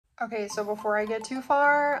Okay, so before I get too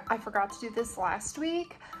far, I forgot to do this last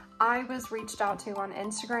week. I was reached out to on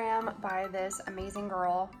Instagram by this amazing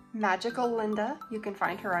girl, Magical Linda. You can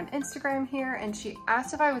find her on Instagram here, and she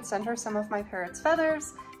asked if I would send her some of my parrot's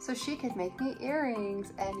feathers so she could make me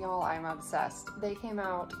earrings, and y'all, I'm obsessed. They came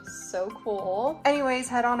out so cool. Anyways,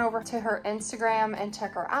 head on over to her Instagram and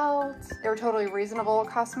check her out. They were totally reasonable. It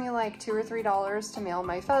cost me like $2 or $3 to mail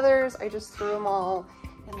my feathers. I just threw them all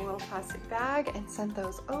in a little plastic bag and sent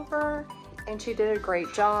those over, and she did a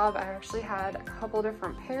great job. I actually had a couple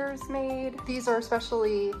different pairs made. These are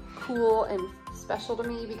especially cool and special to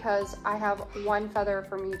me because I have one feather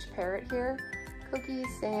from each parrot here. Cookie,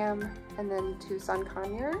 Sam, and then 2 sun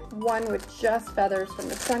conures. One with just feathers from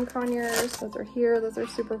the sun conures. Those are here, those are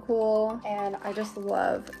super cool. And I just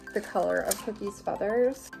love the color of Cookie's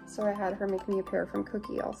feathers. So I had her make me a pair from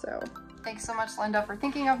Cookie also. Thanks so much, Linda, for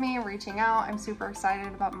thinking of me and reaching out. I'm super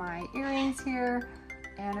excited about my earrings here.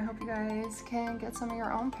 And I hope you guys can get some of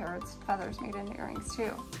your own parrot's feathers made into earrings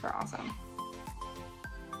too. They're awesome.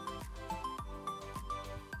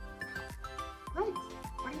 Right,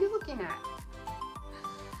 what are you looking at?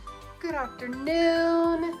 Good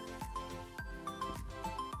afternoon.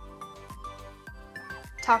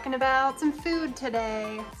 Talking about some food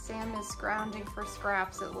today. Sam is scrounging for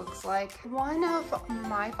scraps, it looks like. One of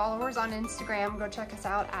my followers on Instagram, go check us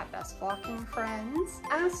out at Best Flocking Friends,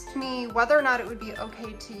 asked me whether or not it would be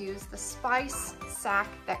okay to use the spice sack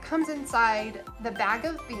that comes inside the bag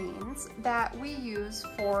of beans that we use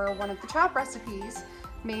for one of the chop recipes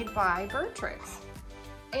made by Bird Tricks.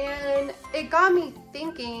 And it got me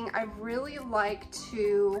thinking. I really like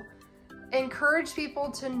to encourage people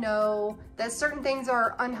to know that certain things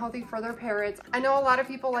are unhealthy for their parrots. I know a lot of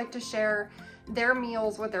people like to share their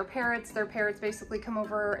meals with their parrots. Their parrots basically come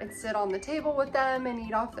over and sit on the table with them and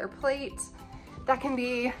eat off their plate. That can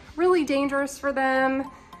be really dangerous for them,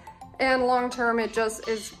 and long term it just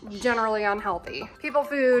is generally unhealthy. People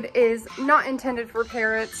food is not intended for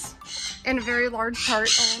parrots in a very large part,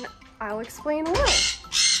 and I'll explain why.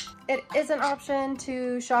 It is an option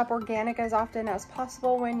to shop organic as often as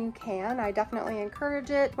possible when you can. I definitely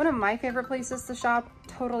encourage it. One of my favorite places to shop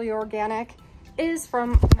totally organic is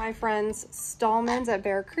from my friends STAHLMAN'S at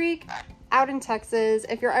Bear Creek out in Texas.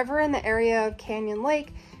 If you're ever in the area of Canyon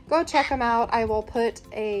Lake, go check them out. I will put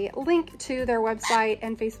a link to their website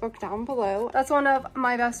and Facebook down below. That's one of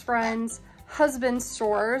my best friend's husband's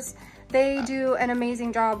stores. They do an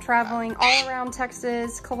amazing job traveling all around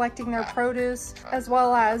Texas, collecting their produce, as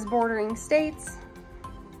well as bordering states.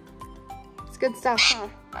 It's good stuff,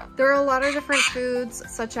 huh? There are a lot of different foods,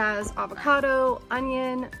 such as avocado,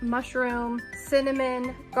 onion, mushroom,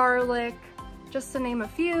 cinnamon, garlic, just to name a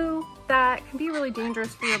few, that can be really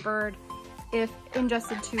dangerous for your bird if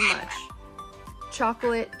ingested too much.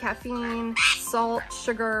 Chocolate, caffeine, salt,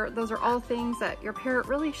 sugar, those are all things that your parrot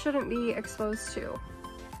really shouldn't be exposed to.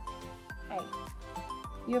 Hey,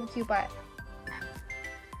 you have a cute butt.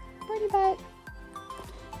 Pretty butt.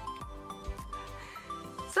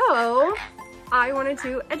 So, I wanted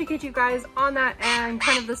to educate you guys on that and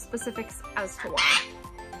kind of the specifics as to why.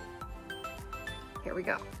 Here we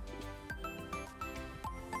go.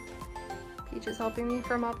 Peach is helping me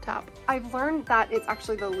from up top. I've learned that it's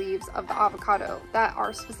actually the leaves of the avocado that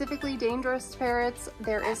are specifically dangerous to parrots.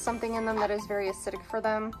 There is something in them that is very acidic for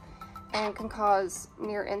them and can cause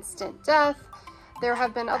near instant death. There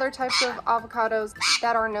have been other types of avocados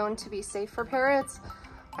that are known to be safe for parrots.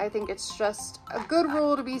 I think it's just a good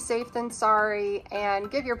rule to be safe than sorry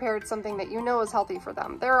and give your parrots something that you know is healthy for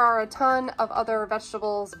them. There are a ton of other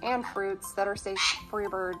vegetables and fruits that are safe for your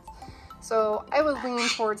birds. So I would lean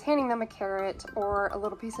towards handing them a carrot or a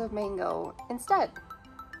little piece of mango instead.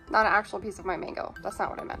 Not an actual piece of my mango, that's not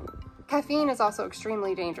what I meant. Caffeine is also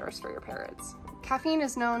extremely dangerous for your parrots. Caffeine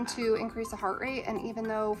is known to increase the heart rate, and even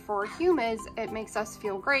though for humans it makes us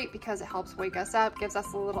feel great because it helps wake us up, gives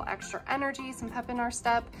us a little extra energy, some pep in our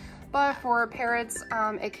step, but for parrots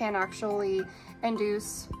it can actually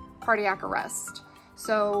induce cardiac arrest.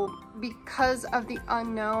 So because of the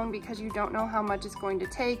unknown, because you don't know how much it's going to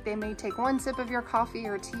take, they may take one sip of your coffee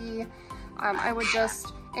or tea. I would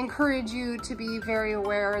just encourage you to be very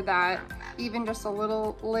aware that even just a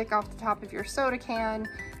little lick off the top of your soda can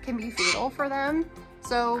be fatal for them.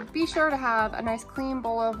 So be sure to have a nice clean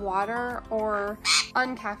bowl of water or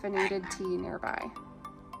uncaffeinated tea nearby.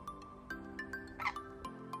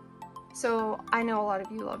 So I know a lot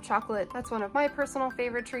of you love chocolate. That's one of my personal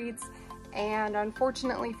favorite treats. And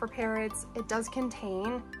unfortunately for parrots, it does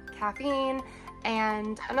contain caffeine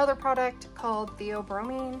and another product called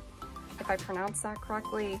theobromine, if I pronounced that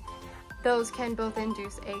correctly. Those can both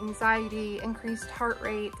induce anxiety, increased heart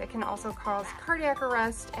rate. It can also cause cardiac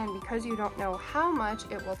arrest, and because you don't know how much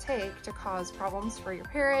it will take to cause problems for your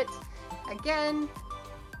parrot, again,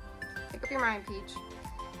 make up your mind, Peach.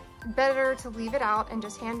 Better to leave it out and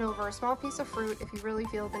just hand over a small piece of fruit if you really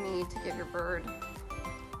feel the need to give your bird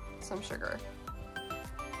some sugar.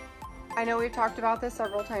 I know we've talked about this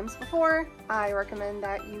several times before. I recommend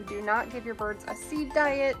that you do not give your birds a seed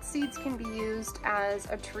diet. Seeds can be used as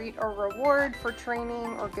a treat or reward for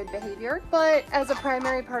training or good behavior, but as a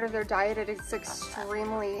primary part of their diet, it is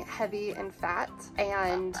extremely heavy in fat.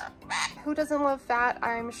 And who doesn't love fat?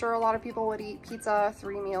 I'm sure a lot of people would eat pizza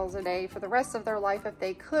 3 meals a day for the rest of their life if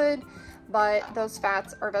they could, but those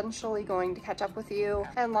fats are eventually going to catch up with you,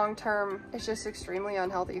 and long term, it's just extremely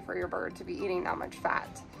unhealthy for your bird to be eating that much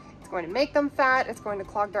fat. Going to make them fat, it's going to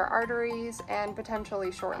clog their arteries, and potentially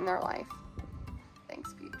shorten their life.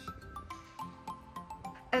 Thanks, Peach.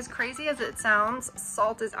 As crazy as it sounds,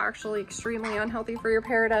 salt is actually extremely unhealthy for your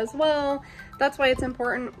parrot as well. That's why it's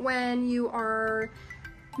important when you are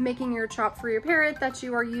making your chop for your parrot that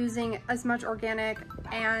you are using as much organic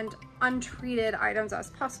and untreated items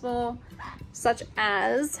as possible, such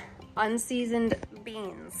as unseasoned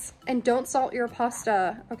beans. And don't salt your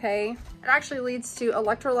pasta, okay? It actually leads to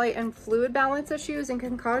electrolyte and fluid balance issues and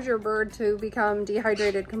can cause your bird to become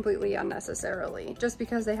dehydrated completely unnecessarily just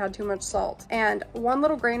because they had too much salt. And 1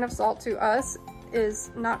 little grain of salt to us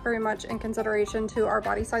is not very much in consideration to our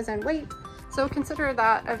body size and weight. So consider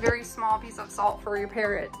that a very small piece of salt for your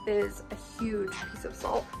parrot is a huge piece of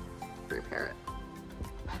salt for your parrot.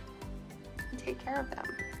 Take care of them.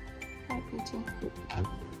 Hi, Peachy.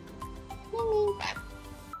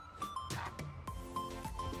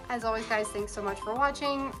 As always, guys, thanks so much for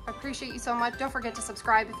watching. Appreciate you so much. Don't forget to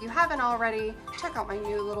subscribe if you haven't already. Check out my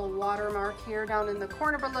new little watermark here down in the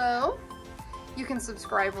corner below. You can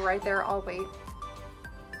subscribe right there. I'll wait.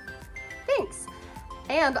 Thanks.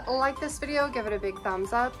 And like this video, give it a big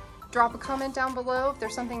thumbs up. Drop a comment down below if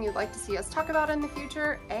there's something you'd like to see us talk about in the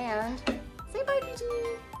future. And say bye, Peachy.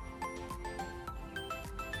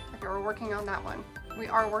 Okay, we're working on that one. We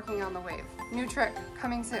are working on the wave. New trick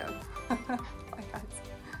coming soon.